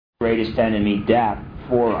greatest enemy, death,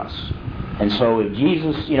 for us. And so if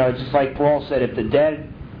Jesus, it's just like Paul said, if the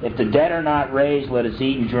dead are not raised, let us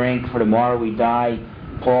eat and drink, for tomorrow we die.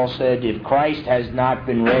 Paul said, if Christ has not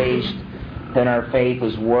been raised, then our faith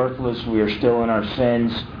is worthless. We are still in our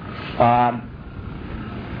sins.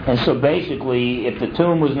 And so basically, if the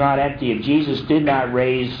tomb was not empty, if Jesus did not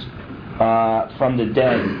raise from the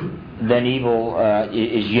dead, then evil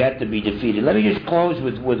is yet to be defeated. Let me just close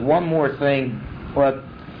with one more thing. Well,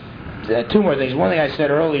 two more things. One thing I said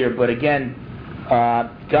earlier, but again,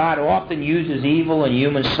 God often uses evil and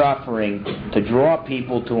human suffering to draw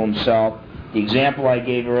people to Himself. The example I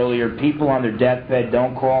gave earlier, people on their deathbed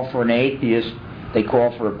don't call for an atheist. They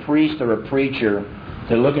call for a priest or a preacher.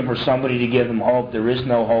 They're looking for somebody to give them hope. There is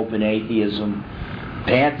no hope in atheism.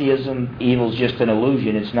 Pantheism, evil's just an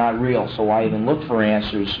illusion. It's not real, so why even look for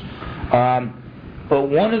answers? But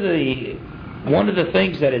one of the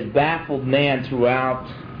things that has baffled man throughout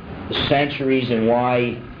the centuries, and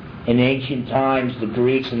why in ancient times the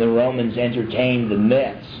Greeks and the Romans entertained the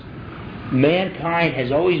myths, mankind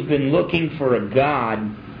has always been looking for a God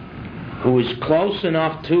who is close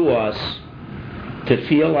enough to us to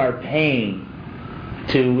feel our pain,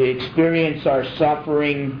 to experience our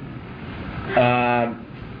suffering,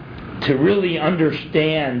 to really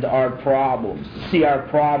understand our problems, to see our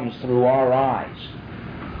problems through our eyes.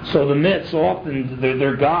 So the myths often,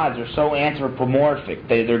 their gods are so anthropomorphic.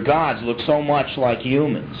 Their gods look so much like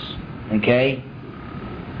humans. Okay?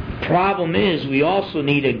 Problem is, we also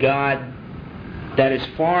need a God that is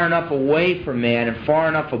far enough away from man and far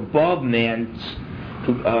enough above man,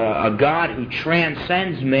 a God who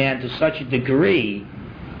transcends man to such a degree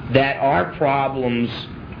that our problems,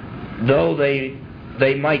 though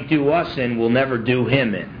they might do us in, will never do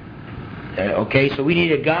Him in. Okay, so we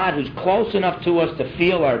need a God who's close enough to us to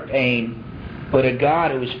feel our pain, but a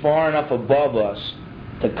God who is far enough above us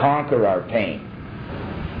to conquer our pain.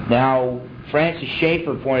 Now, Francis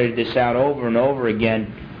Schaeffer pointed this out over and over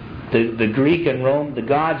again. The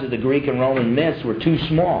gods of the Greek and Roman myths were too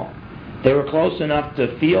small. They were close enough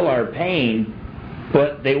to feel our pain,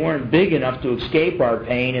 but they weren't big enough to escape our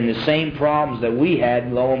pain, and the same problems that we had,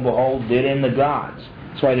 lo and behold, did in the gods.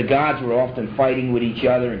 That's why the gods were often fighting with each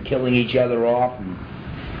other and killing each other off and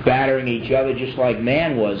battering each other just like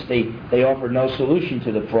man was. They offered no solution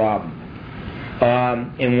to the problem.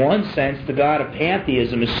 In one sense, the God of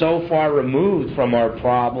pantheism is so far removed from our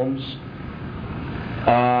problems,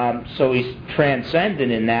 so He's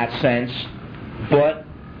transcendent in that sense, but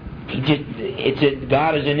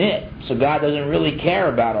God isn't it. So God doesn't really care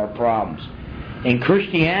about our problems. In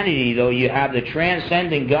Christianity, though, you have the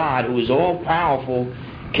transcendent God who is all-powerful,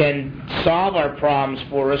 can solve our problems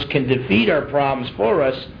for us, can defeat our problems for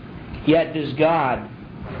us, yet this God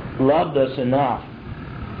loved us enough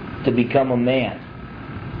to become a man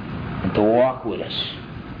and to walk with us,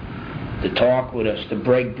 to talk with us, to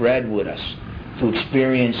break bread with us, to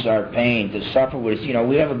experience our pain, to suffer with us.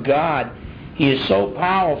 We have a God. He is so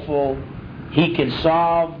powerful, He can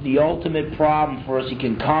solve the ultimate problem for us. He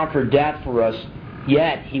can conquer death for us.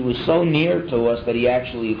 Yet, He was so near to us that He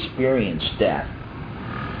actually experienced death.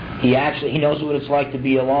 He knows what it's like to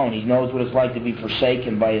be alone. He knows what it's like to be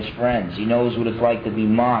forsaken by His friends. He knows what it's like to be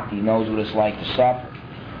mocked. He knows what it's like to suffer.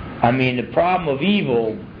 I mean, the problem of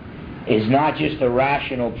evil is not just a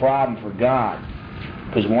rational problem for God.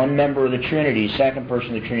 Because one member of the Trinity, second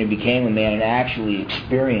person of the Trinity, became a man and actually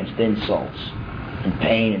experienced insults and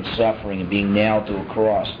pain and suffering and being nailed to a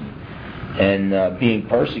cross and being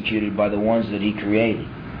persecuted by the ones that He created.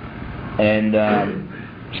 And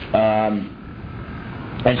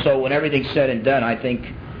so when everything's said and done, I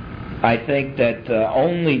think that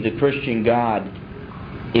only the Christian God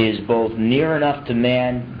is both near enough to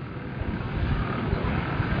man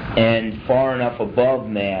and far enough above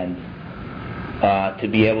man to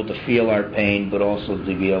be able to feel our pain, but also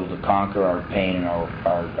to be able to conquer our pain and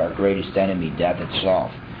our greatest enemy, death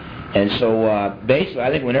itself. And so basically, I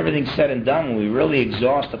think when everything's said and done, when we really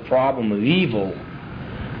exhaust the problem of evil,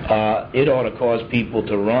 it ought to cause people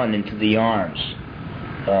to run into the arms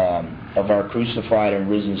of our crucified and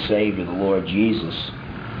risen Savior, the Lord Jesus,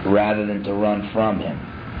 rather than to run from Him.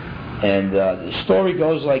 And the story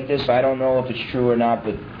goes like this. I don't know if it's true or not,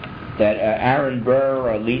 but that Aaron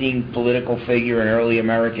Burr, a leading political figure in early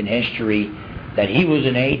American history, that he was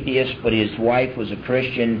an atheist, but his wife was a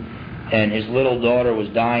Christian, and his little daughter was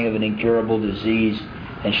dying of an incurable disease,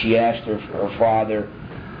 and she asked her father,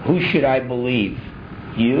 "Who should I believe,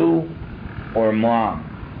 you or Mom?"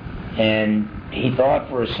 And he thought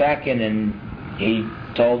for a second, and he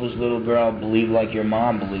told his little girl, "Believe like your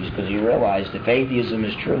mom believes," because he realized if atheism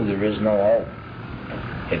is true, there is no hope.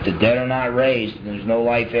 If the dead are not raised, and there's no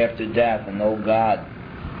life after death, and no God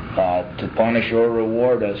to punish or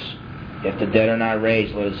reward us, if the dead are not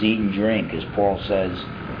raised, let us eat and drink, as Paul says,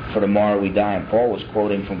 for tomorrow we die. And Paul was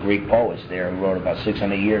quoting from Greek poets there, who wrote about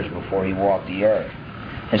 600 years before he walked the earth.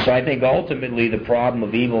 And so I think ultimately the problem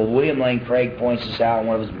of evil, William Lane Craig points this out in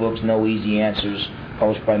one of his books, No Easy Answers,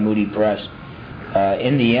 published by Moody Press.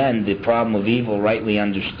 In the end, the problem of evil, rightly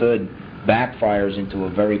understood, backfires into a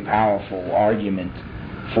very powerful argument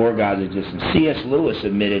for God's existence. C.S. Lewis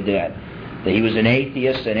admitted that he was an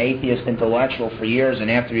atheist intellectual for years, and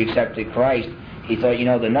after he accepted Christ, he thought,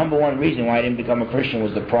 the number one reason why I didn't become a Christian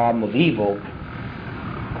was the problem of evil.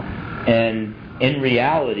 And in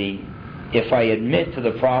reality, if I admit to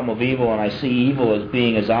the problem of evil and I see evil as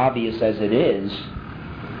being as obvious as it is,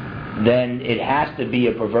 then it has to be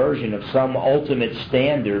a perversion of some ultimate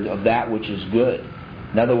standard of that which is good.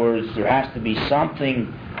 In other words, there has to be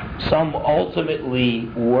some ultimately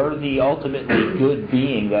worthy, ultimately good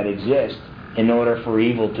being that exists in order for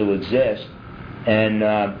evil to exist. And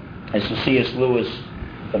so C.S. Lewis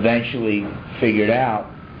eventually figured out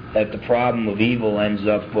that the problem of evil ends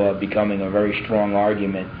up becoming a very strong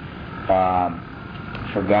argument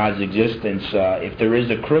for God's existence. If there is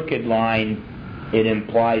a crooked line, it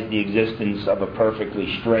implies the existence of a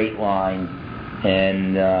perfectly straight line,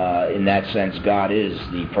 and in that sense, God is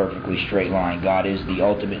the perfectly straight line. God is the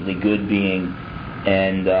ultimately good being,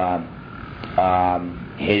 and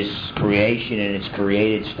His creation in its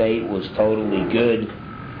created state was totally good,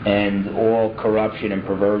 and all corruption and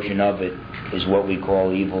perversion of it is what we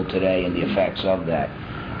call evil today, and the effects of that.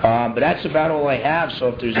 But that's about all I have. So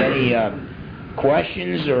if there's any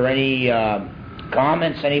questions or any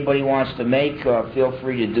comments anybody wants to make, feel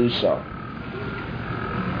free to do so.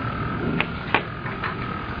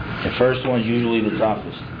 The first one's usually the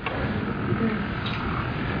toughest.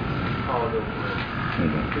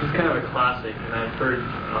 This is kind of a classic, and I've heard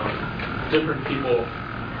different people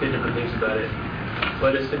say different things about it.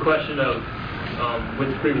 But it's the question of,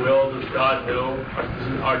 with free will, does God know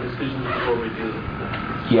our decisions before we do?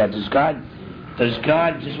 Yeah,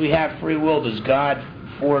 does we have free will, does God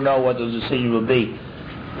foreknow what those decisions will be?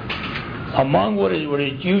 Among what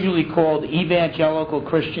is usually called evangelical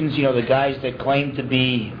Christians, the guys that claim to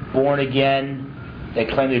be born again, that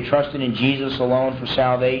claim they're trusting in Jesus alone for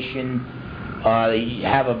salvation, they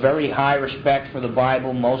have a very high respect for the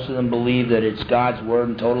Bible. Most of them believe that it's God's Word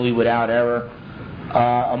and totally without error.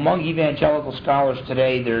 Among evangelical scholars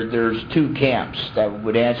today, there's two camps that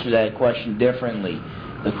would answer that question differently.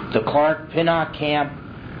 The Clark Pinnock camp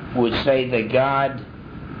would say that God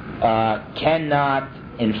cannot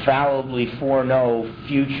infallibly foreknow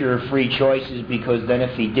future free choices, because then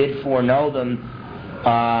if He did foreknow them,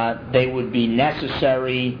 they would be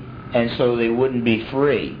necessary, and so they wouldn't be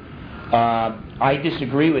free. I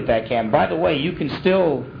disagree with that camp. By the way, you can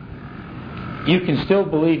still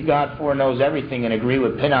believe God foreknows everything and agree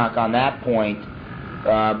with Pinnock on that point,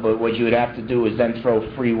 but what you would have to do is then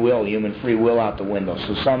throw free will, human free will, out the window.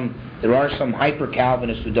 So there are some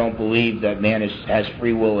hyper-Calvinists who don't believe that man has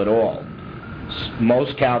free will at all.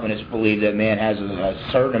 Most Calvinists believe that man has a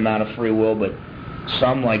certain amount of free will, but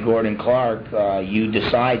some, like Gordon Clark, you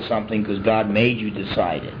decide something because God made you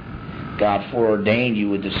decide it. God foreordained you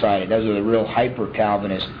would decide it. Those are the real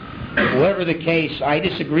hyper-Calvinists. Whatever the case, I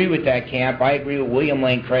disagree with that camp. I agree with William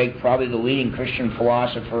Lane Craig, probably the leading Christian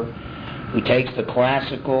philosopher, who takes the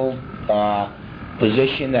classical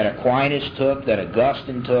position that Aquinas took, that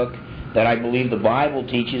Augustine took, that I believe the Bible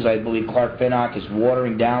teaches. I believe Clark Pinnock is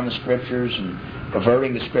watering down the Scriptures and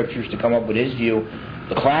perverting the Scriptures to come up with his view.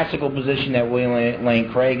 The classical position that William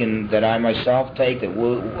Lane Craig and that I myself take, that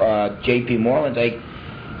J.P. Moreland take,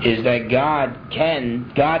 is that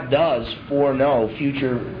God does foreknow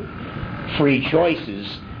future free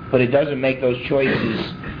choices, but it doesn't make those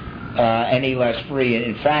choices any less free. And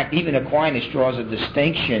in fact, even Aquinas draws a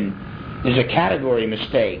distinction. There's a category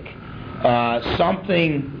mistake.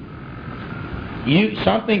 Something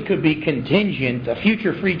could be contingent. A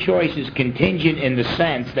future free choice is contingent in the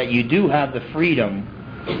sense that you do have the freedom.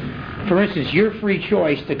 For instance, your free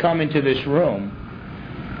choice to come into this room,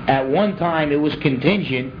 at one time it was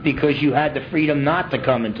contingent because you had the freedom not to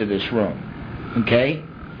come into this room. Okay?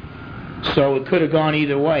 So it could have gone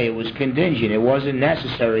either way. It was contingent. It wasn't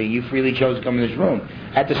necessary. You freely chose to come in this room.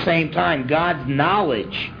 At the same time, God's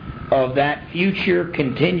knowledge of that future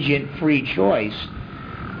contingent free choice,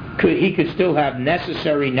 He could still have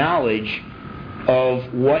necessary knowledge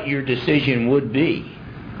of what your decision would be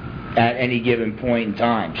at any given point in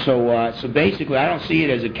time. So basically, I don't see it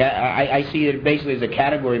as I see it basically as a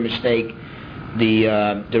category mistake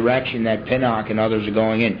direction that Pinnock and others are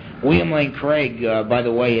going in. William Lane Craig, by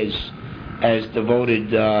the way, has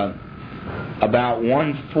devoted about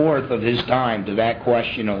 1/4 of his time to that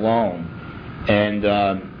question alone, and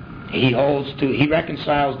he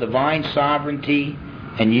reconciles divine sovereignty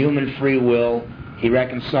and human free will. He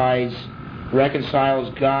reconciles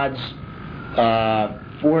God's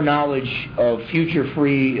foreknowledge of future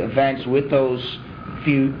free events with those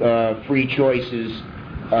few free choices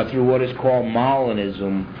through what is called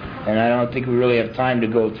Molinism, and I don't think we really have time to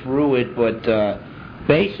go through it, but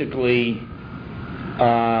basically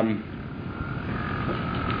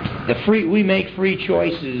we make free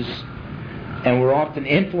choices, and we're often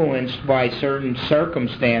influenced by certain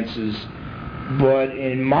circumstances. But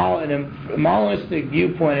in a Molinistic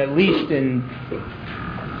viewpoint, at least in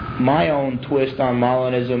my own twist on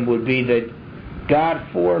Molinism, would be that God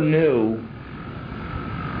foreknew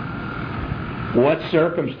what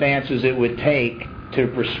circumstances it would take to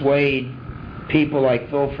persuade people like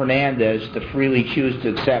Phil Fernandes to freely choose to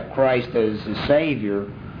accept Christ as his Savior.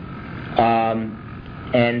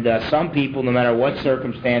 And some people, no matter what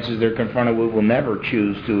circumstances they're confronted with, will never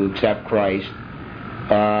choose to accept Christ.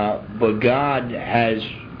 But God has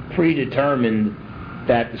predetermined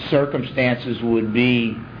that the circumstances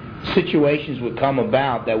situations would come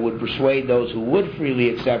about that would persuade those who would freely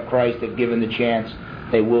accept Christ, if given the chance,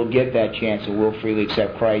 they will get that chance and will freely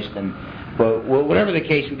accept Christ. But whatever the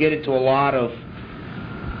case, we get into a lot of,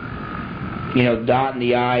 dotting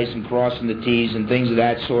the I's and crossing the T's and things of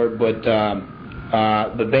that sort. But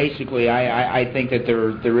basically, I think that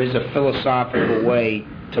there is a philosophical way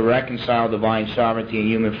to reconcile divine sovereignty and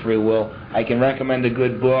human free will. I can recommend a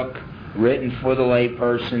good book written for the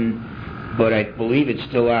layperson, but I believe it's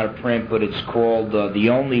still out of print, but it's called The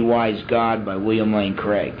Only Wise God by William Lane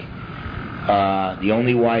Craig. The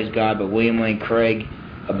Only Wise God by William Lane Craig.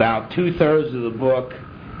 About 2/3 of the book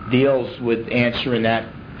deals with answering that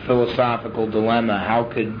philosophical dilemma. How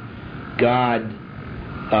could God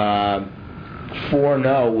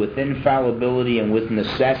foreknow with infallibility and with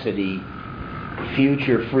necessity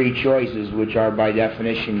future free choices, which are by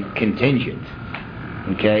definition contingent?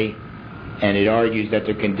 Okay? And it argues that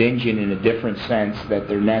they're contingent in a different sense, that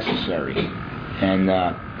they're necessary. And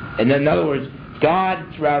then, in other words, God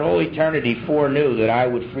throughout all eternity foreknew that I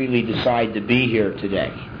would freely decide to be here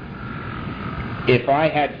today. If I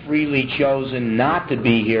had freely chosen not to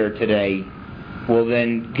be here today, well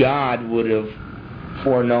then God would have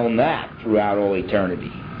foreknown that throughout all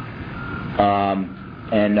eternity.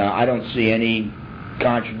 And I don't see any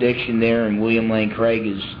contradiction there, and William Lane Craig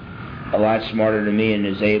is a lot smarter than me and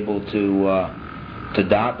is able to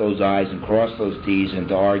dot those I's and cross those T's and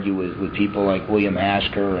to argue with people like William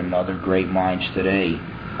Hasker and other great minds today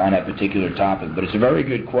on that particular topic. But it's a very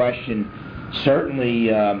good question. Certainly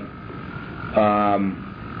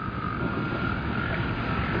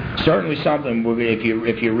something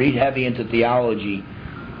if you read heavy into theology,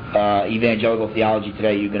 evangelical theology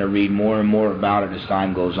today, you're going to read more and more about it as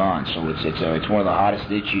time goes on. So it's one of the hottest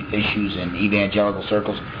issues in evangelical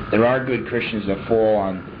circles. There are good Christians that fall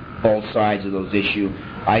on both sides of those issues.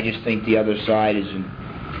 I just think the other side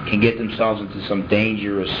can get themselves into some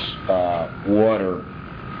dangerous water,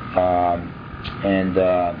 and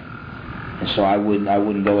so I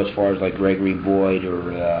wouldn't go as far as like Gregory Boyd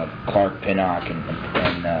or Clark Pinnock and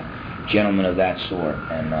gentlemen of that sort.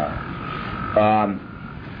 And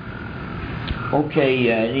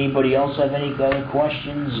okay, anybody else have any other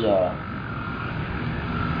questions?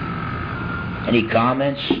 Any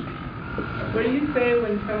comments? What do you say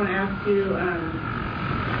when someone asks you,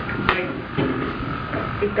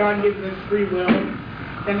 if God gives us free will,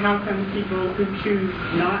 then how come people who choose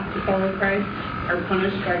not to follow Christ are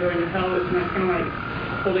punished by going to hell? Isn't that kind of like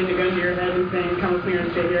holding a gun to your head and saying, come with me or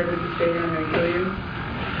stay here, but if you stay here, I'm going to kill you?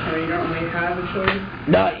 You don't really have a choice?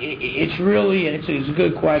 No, it's really, and it's a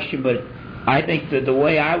good question, but I think that the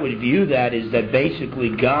way I would view that is that basically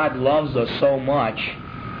God loves us so much,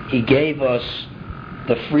 He gave us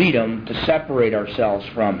the freedom to separate ourselves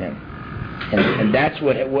from Him. And that's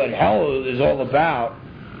what hell is all about,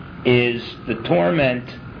 is the torment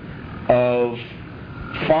of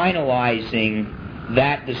finalizing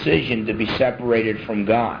that decision to be separated from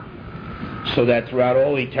God, so that throughout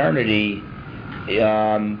all eternity you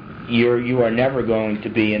are never going to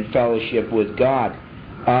be in fellowship with God.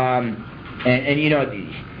 And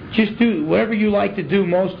just do whatever you like to do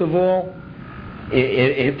most of all.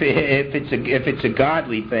 If it's a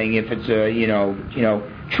godly thing, if it's a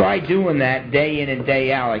try doing that day in and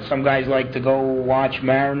day out. Like some guys like to go watch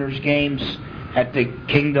Mariners games at the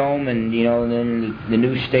Kingdom, and then the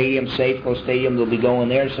new stadium, Safeco Stadium, they'll be going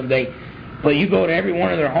there someday. But you go to every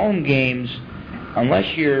one of their home games,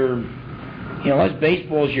 unless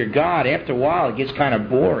baseball's your God, after a while it gets kind of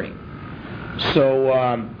boring.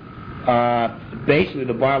 So basically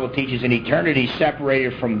the Bible teaches an eternity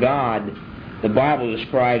separated from God. The Bible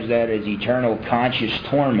describes that as eternal conscious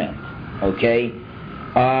torment. Okay?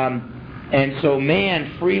 And so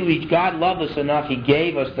man freely, God loved us enough, He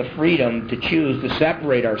gave us the freedom to choose to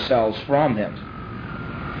separate ourselves from Him.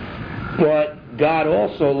 But God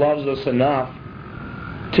also loves us enough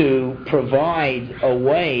to provide a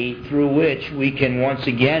way through which we can once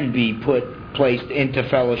again be placed into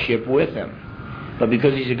fellowship with Him. But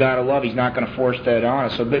because He's a God of love, He's not going to force that on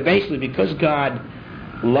us. So basically, because God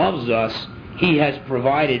loves us, He has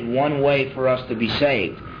provided one way for us to be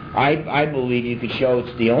saved. I believe you could show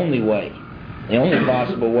it's the only way, the only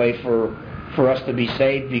possible way for us to be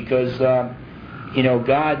saved, because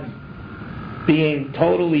God, being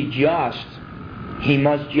totally just, He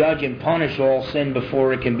must judge and punish all sin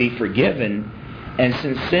before it can be forgiven. And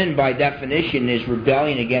since sin by definition is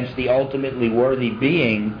rebellion against the ultimately worthy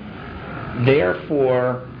being,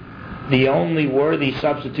 therefore the only worthy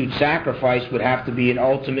substitute sacrifice would have to be an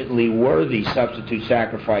ultimately worthy substitute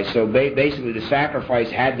sacrifice. So basically the sacrifice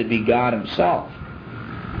had to be God Himself.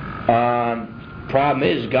 Problem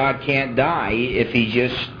is, God can't die if He's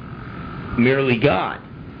just merely God.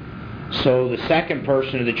 So the second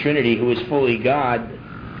person of the Trinity, who is fully God,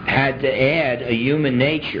 had to add a human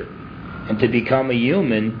nature and to become a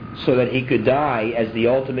human so that He could die as the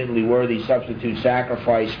ultimately worthy substitute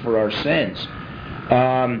sacrifice for our sins.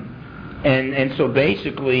 And so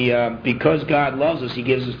basically, because God loves us, He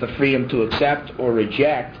gives us the freedom to accept or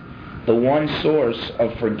reject the one source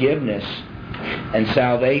of forgiveness and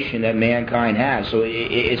salvation that mankind has. So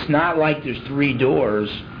it's not like there's three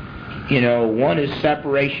doors. One is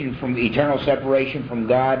eternal separation from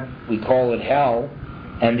God. We call it hell.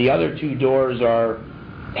 And the other two doors are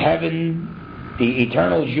heaven, the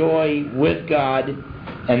eternal joy with God,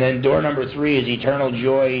 and then door number 3 is eternal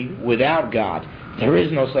joy without God. There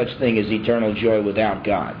is no such thing as eternal joy without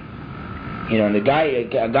God. And a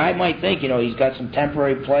guy might think, he's got some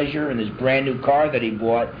temporary pleasure in his brand new car that he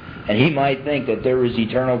bought, and he might think that there is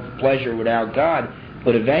eternal pleasure without God,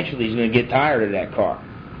 but eventually he's going to get tired of that car.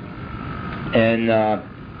 And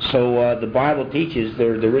so the Bible teaches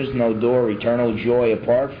there is no door, eternal joy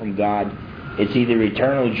apart from God. It's either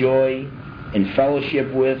eternal joy in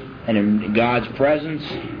fellowship with and in God's presence,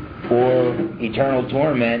 or eternal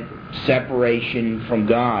torment, separation from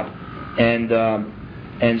God. And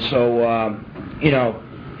so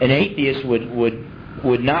an atheist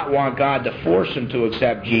would not want God to force him to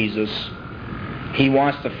accept Jesus. He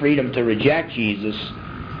wants the freedom to reject Jesus,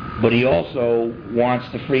 but he also wants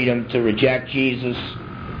the freedom to reject Jesus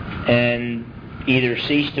and either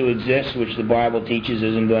cease to exist, which the Bible teaches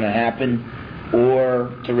isn't going to happen,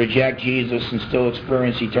 or to reject Jesus and still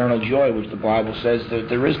experience eternal joy, which the Bible says that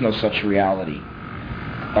there is no such reality.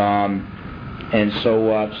 And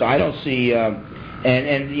so I don't see, I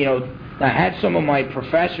had some of my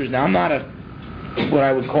professors. Now I'm not what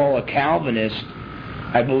I would call a Calvinist.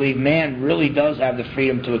 I believe man really does have the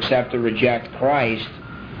freedom to accept or reject Christ.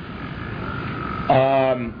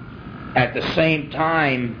 At the same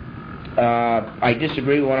time, I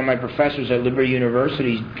disagree with one of my professors at Liberty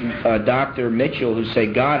University, Dr. Mitchell, who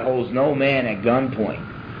said God holds no man at gunpoint.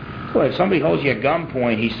 Well, if somebody holds you at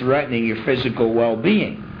gunpoint, he's threatening your physical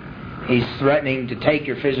well-being. He's threatening to take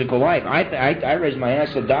your physical life. I raised my hand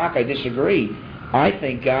and said, Doc, I disagree. I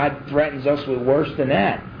think God threatens us with worse than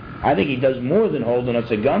that. I think He does more than holding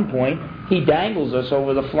us at gunpoint. He dangles us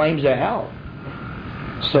over the flames of hell.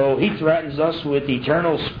 So He threatens us with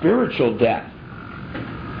eternal spiritual death.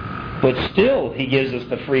 But still, He gives us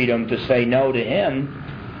the freedom to say no to Him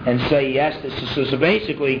and say yes. So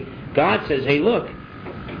basically, God says, hey, look,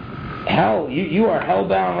 hell, you are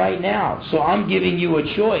hellbound right now. So I'm giving you a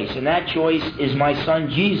choice, and that choice is my Son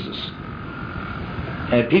Jesus.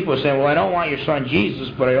 And people are saying, well, I don't want your Son Jesus,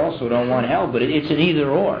 but I also don't want hell. But it's an either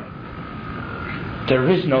or. There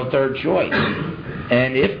is no third choice.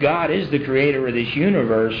 And if God is the creator of this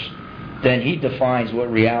universe, then He defines what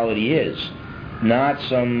reality is, not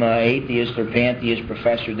some atheist or pantheist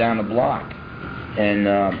professor down the block. And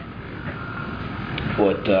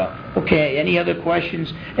okay, any other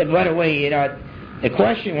questions? And by the way, the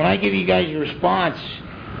question, when I give you guys a response,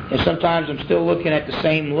 and sometimes I'm still looking at the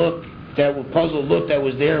same puzzled look that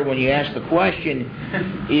was there when you asked the question.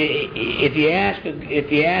 If you ask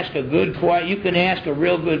a good question, you can ask a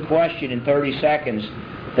real good question in 30 seconds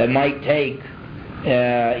that might take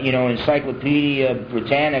Encyclopedia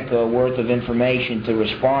Britannica worth of information to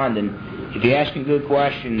respond. And if you're asking good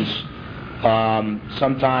questions,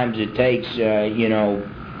 sometimes it takes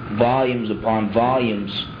volumes upon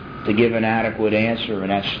volumes to give an adequate answer,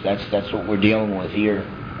 and that's what we're dealing with here.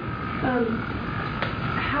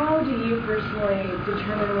 How do you personally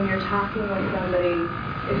determine when you're talking with somebody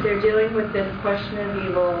if they're dealing with this question of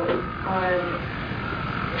evil on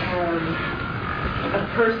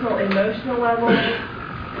a personal, emotional level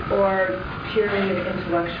or purely an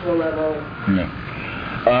intellectual level?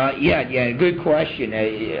 Yeah, good question.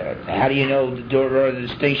 How do you know the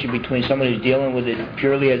distinction between somebody who's dealing with it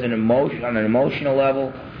purely as an emotion, on an emotional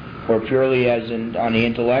level, or purely as on the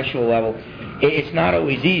intellectual level? It's not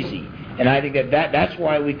always easy. And I think that's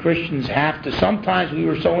why we Christians have to, sometimes we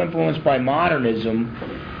were so influenced by modernism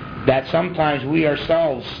that sometimes we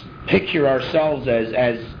ourselves picture ourselves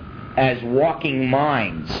as walking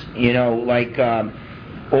minds, like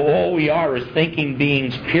all we are is thinking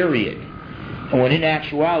beings, period. And when in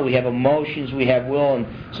actuality we have emotions, we have will, and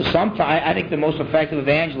so sometimes I think the most effective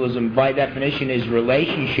evangelism, by definition, is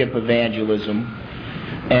relationship evangelism.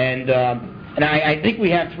 And I think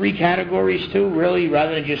we have three categories too, really,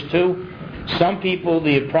 rather than just two. Some people,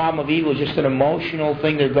 the problem of evil is just an emotional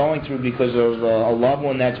thing they're going through because of a loved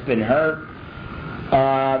one that's been hurt,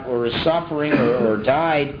 or is suffering, or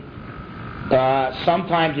died.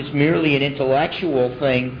 Sometimes it's merely an intellectual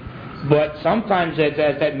thing, but sometimes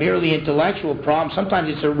that merely intellectual problem, sometimes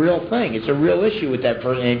it's a real thing. It's a real issue with that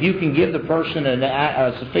person. And if you can give the person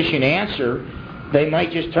a sufficient answer, they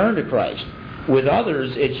might just turn to Christ. With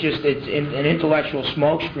others, it's an intellectual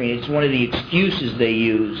smokescreen. It's one of the excuses they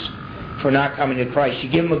use for not coming to Christ. You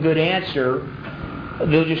give them a good answer,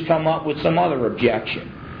 they'll just come up with some other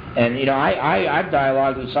objection. And I've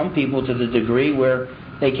dialogued with some people to the degree where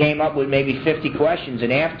they came up with maybe 50 questions,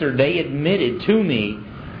 and after they admitted to me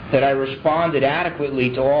that I responded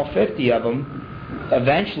adequately to all 50 of them,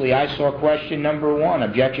 eventually I saw question number 1,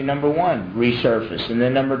 objection number 1 resurface, and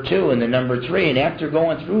then number 2, and then number 3, and after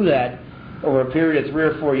going through that over a period of 3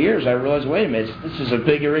 or 4 years, I realized, wait a minute, this is a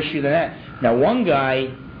bigger issue than that. Now, one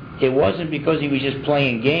guy, it wasn't because he was just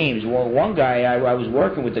playing games. Well, one guy, I was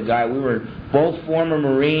working with the guy, we were both former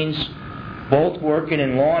Marines, both working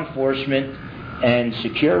in law enforcement and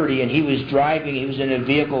security, and he was in a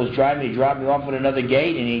vehicle, he dropped me off at another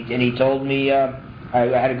gate, and he told me I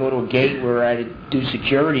had to go to a gate where I had to do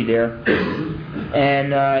security there,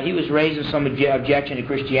 and he was raising some objection to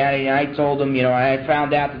Christianity, and I told him, I had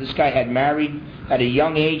found out that this guy had married, at a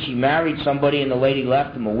young age, he married somebody, and the lady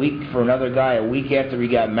left him a week after he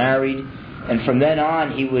got married, and from then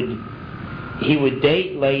on, he would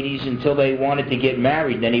date ladies until they wanted to get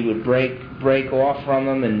married, then he would break off from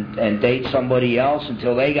them and date somebody else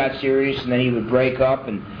until they got serious, and then he would break up,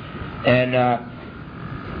 and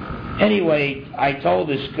anyway, I told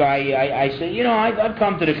this guy, I said, I've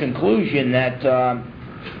come to the conclusion that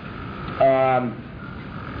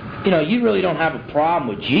you really don't have a problem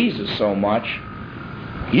with Jesus so much.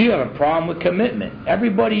 You have a problem with commitment.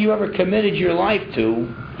 Everybody you ever committed your life to,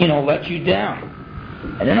 let you down.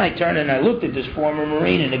 And then I turned and I looked at this former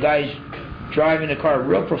Marine, and the guy's driving the car, a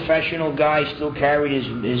real professional guy, still carried his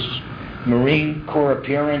Marine Corps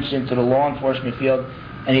appearance into the law enforcement field,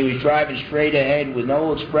 and he was driving straight ahead with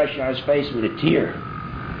no expression on his face, with a tear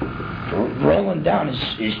rolling down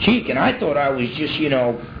his cheek. And I thought I was just,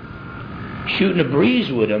 shooting a breeze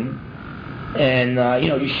with him, and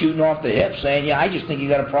just shooting off the hip, saying, I just think you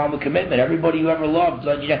got a problem with commitment. Everybody you ever loved,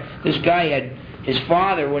 this guy had his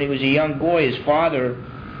father, when he was a young boy, his father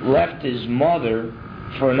left his mother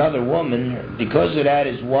for another woman. Because of that,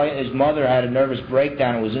 his mother had a nervous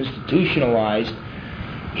breakdown and was institutionalized.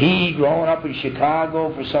 He, growing up in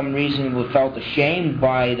Chicago, for some reason felt ashamed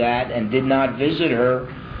by that and did not visit her,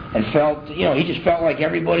 and felt, he just felt like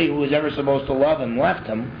everybody who was ever supposed to love him left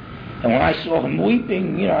him. And when I saw him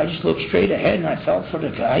weeping, I just looked straight ahead and I felt for the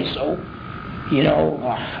guy. So,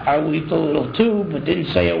 I wept a little too, but didn't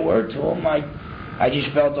say a word to him. I just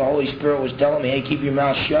felt the Holy Spirit was telling me, hey, keep your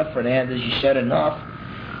mouth shut, Fernandes, you said enough.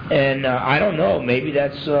 And I don't know, maybe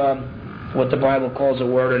that's what the Bible calls a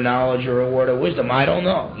word of knowledge or a word of wisdom. I don't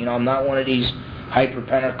know. I'm not one of these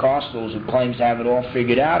hyper-Pentecostals who claims to have it all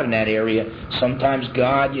figured out in that area. Sometimes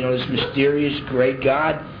God, this mysterious, great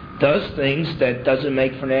God, does things that doesn't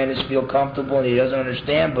make Fernandes feel comfortable and he doesn't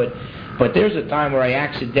understand. But there's a time where I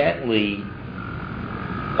accidentally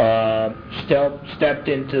stepped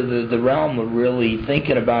into the realm of really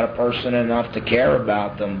thinking about a person enough to care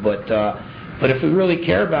about them. But if we really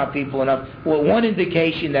care about people enough, well, one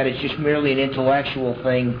indication that it's just merely an intellectual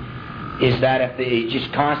thing is that if it's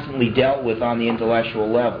just constantly dealt with on the intellectual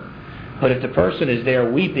level. But if the person is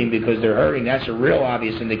there weeping because they're hurting, that's a real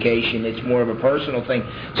obvious indication. It's more of a personal thing.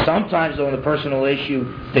 Sometimes, though, in the personal issue,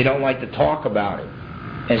 they don't like to talk about it.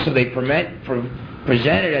 And so they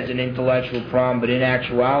presented as an intellectual problem, but in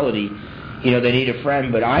actuality, they need a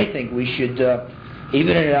friend. But I think we should,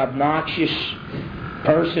 even an obnoxious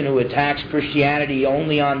person who attacks Christianity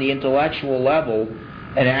only on the intellectual level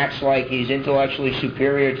and acts like he's intellectually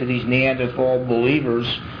superior to these Neanderthal believers,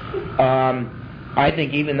 I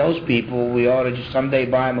think even those people, we ought to just someday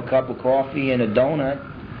buy them a cup of coffee and a donut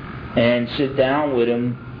and sit down with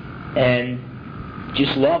them and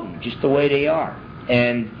just love them just the way they are.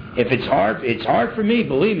 And if it's hard for me,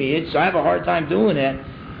 believe me, I have a hard time doing that.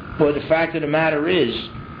 But the fact of the matter is,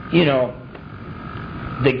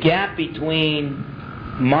 the gap between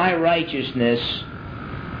my righteousness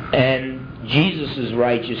and Jesus'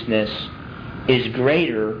 righteousness is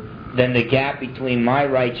greater than the gap between my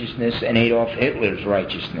righteousness and Adolf Hitler's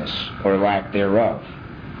righteousness, or lack thereof.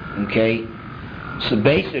 Okay? So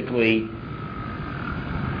basically,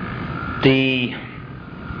 the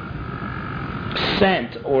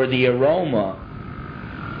scent or the aroma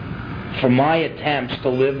from my attempts to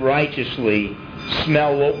live righteously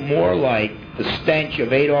smell more like the stench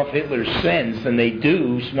of Adolf Hitler's sins than they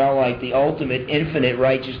do smell like the ultimate infinite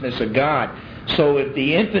righteousness of God. So if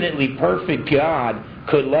the infinitely perfect God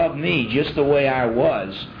could love me just the way I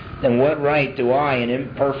was, then what right do I, an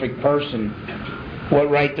imperfect person, what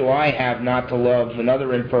right do I have not to love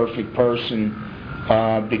another imperfect person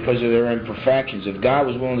because of their imperfections? If God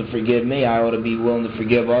was willing to forgive me, I ought to be willing to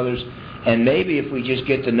forgive others. And maybe if we just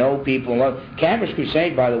get to know people and love... Campus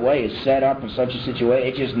Crusade, by the way, is set up in such a situation.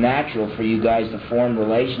 It's just natural for you guys to form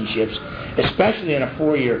relationships, especially in a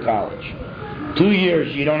 4-year college. 2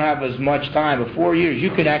 years, you don't have as much time. But 4 years,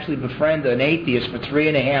 you can actually befriend an atheist for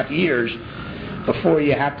 3.5 years before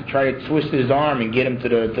you have to try to twist his arm and get him to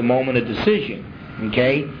the moment of decision.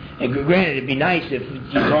 Okay? And granted, it'd be nice if you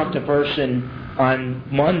talk to a person on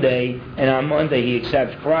Monday, and on Monday he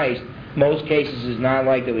accepts Christ. Most cases it's not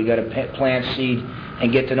like that. We got to plant seed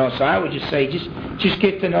and get to know. So I would just say, just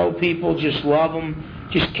get to know people, just love them,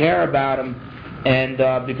 just care about them, and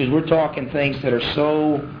because we're talking things that are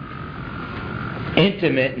so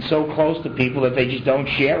intimate and so close to people that they just don't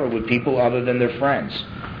share it with people other than their friends.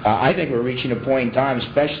 I think we're reaching a point in time,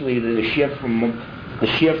 especially the shift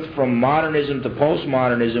from modernism to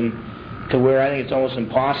postmodernism, to where I think it's almost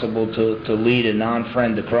impossible to lead a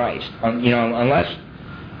non-friend to Christ.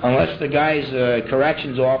 Unless the guy's a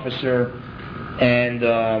corrections officer and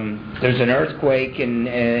there's an earthquake and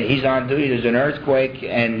he's on duty, there's an earthquake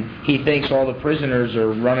and he thinks all the prisoners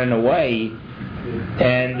are running away,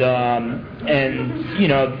 and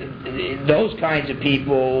those kinds of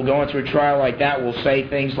people going through a trial like that will say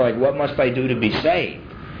things like, what must I do to be saved?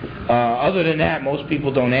 Other than that, most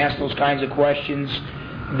people don't ask those kinds of questions.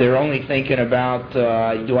 They're only thinking about,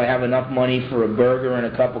 do I have enough money for a burger and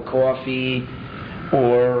a cup of coffee?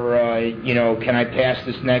 Or, can I pass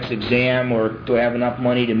this next exam? Or do I have enough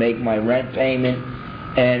money to make my rent payment?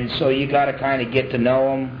 And so you got to kind of get to know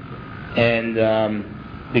them and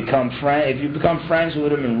become friends. If you become friends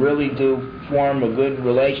with them and really do form a good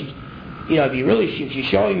relationship, if you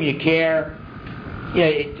show them you care,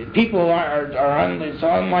 people it's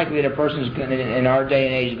unlikely that a person in our day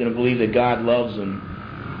and age is going to believe that God loves them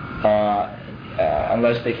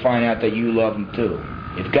unless they find out that you love them too.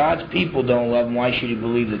 If God's people don't love him, why should he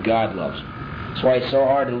believe that God loves him? That's why it's so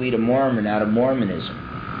hard to lead a Mormon out of Mormonism,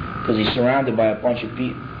 because he's surrounded by a bunch of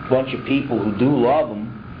people who do love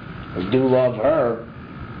him, or do love her,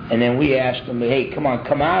 and then we ask them, hey, come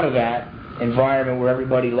out of that environment where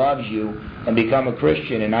everybody loves you and become a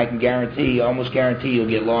Christian, and I can almost guarantee you'll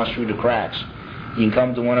get lost through the cracks. You can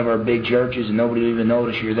come to one of our big churches and nobody will even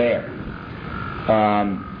notice you're there.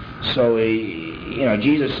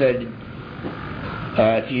 Jesus said,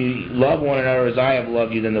 if you love one another as I have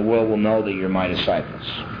loved you, then the world will know that you're my disciples.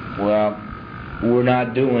 Well, we're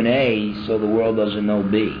not doing A, so the world doesn't know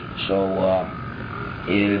B. So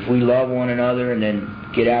if we love one another and then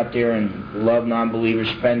get out there and love non-believers,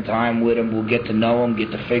 spend time with them, we'll get to know them,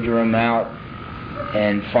 get to figure them out,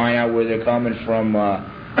 and find out where they're coming from.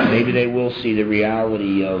 Maybe they will see the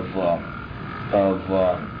reality of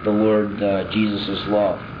the Lord Jesus'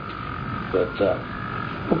 love. But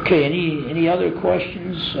okay, any other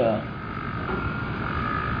questions?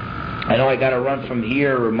 I know I got to run from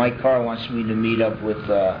here, or Mike Carr wants me to meet up with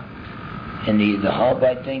in the hub,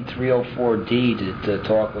 I think, 304D, to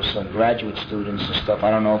talk with some graduate students and stuff. I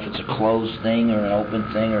don't know if it's a closed thing or an open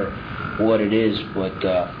thing or what it is, but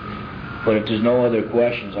if there's no other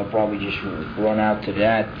questions, I'll probably just run out to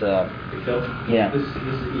that. Yeah. This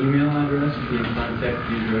email address, can you contact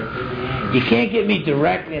you directly? You can't get me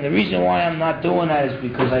directly, and the reason why I'm not doing that is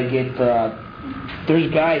because I get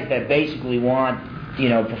there's guys that basically want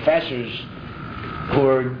professors who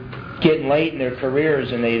are getting late in their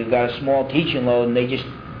careers and they've got a small teaching load and they just,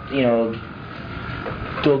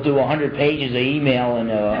 they'll do 100 pages of email in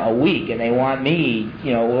a week, and they want me,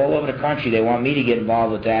 all over the country, they want me to get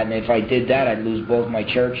involved with that, and if I did that, I'd lose both my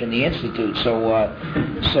church and the Institute. So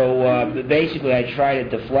basically, I try to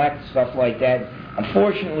deflect stuff like that.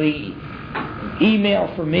 Unfortunately, email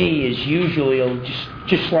for me is usually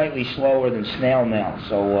just slightly slower than snail mail.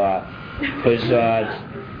 So, because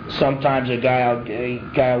sometimes a guy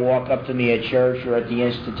will walk up to me at church or at the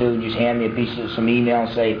Institute and just hand me a piece of some email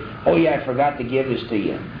and say, "Oh yeah, I forgot to give this to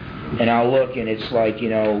you." And I'll look and it's like,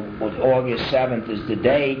 August 7th is the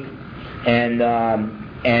date, and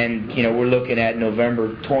we're looking at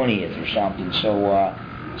November 20th or something. So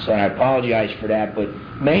I apologize for that. But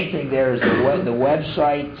main thing there is the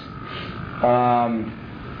website.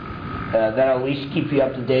 That'll at least keep you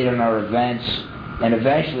up to date on our events. And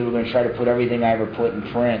eventually we're going to try to put everything I ever put in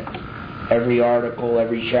print, every article,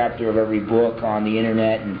 every chapter of every book on the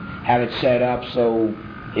internet, and have it set up so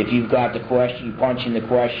if you've got the question, you punch in the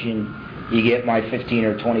question, you get my 15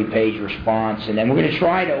 or 20 page response. And then we're going to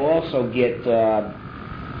try to also get, have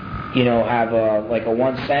a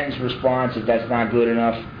 1 sentence response if that's not good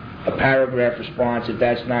enough, a paragraph response if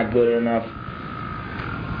that's not good enough.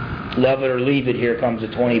 Love it or leave it, here comes a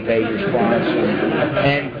 20-page response.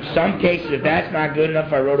 And some cases, if that's not good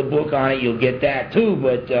enough, I wrote a book on it, you'll get that too,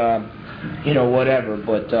 but, whatever.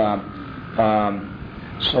 But,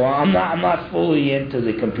 so I'm not fully into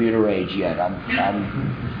the computer age yet. I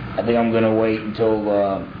think I'm going to wait until,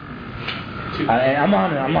 I'm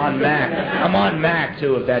on Mac. I'm on Mac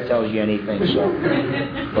too, if that tells you anything, so.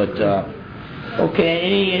 But, okay,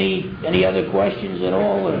 any other questions at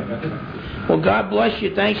all? Or? Well, God bless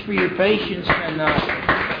you. Thanks for your patience. And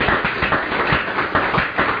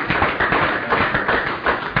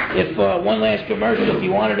if one last commercial, if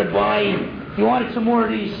you wanted some more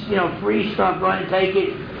of these, free stuff, go ahead and take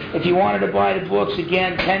it. If you wanted to buy the books,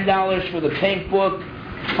 again, $10 for the pink book,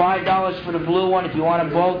 $5 for the blue one. If you want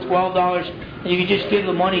them both, $12. And you can just give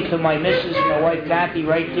the money to my missus and my wife Kathy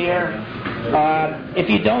right there. If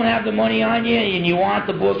you don't have the money on you and you want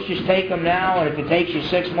the books, just take them now. And if it takes you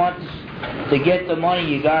 6 months to get the money,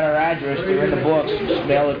 you got our address. They're in the books. Just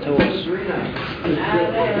mail it to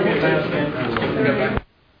us.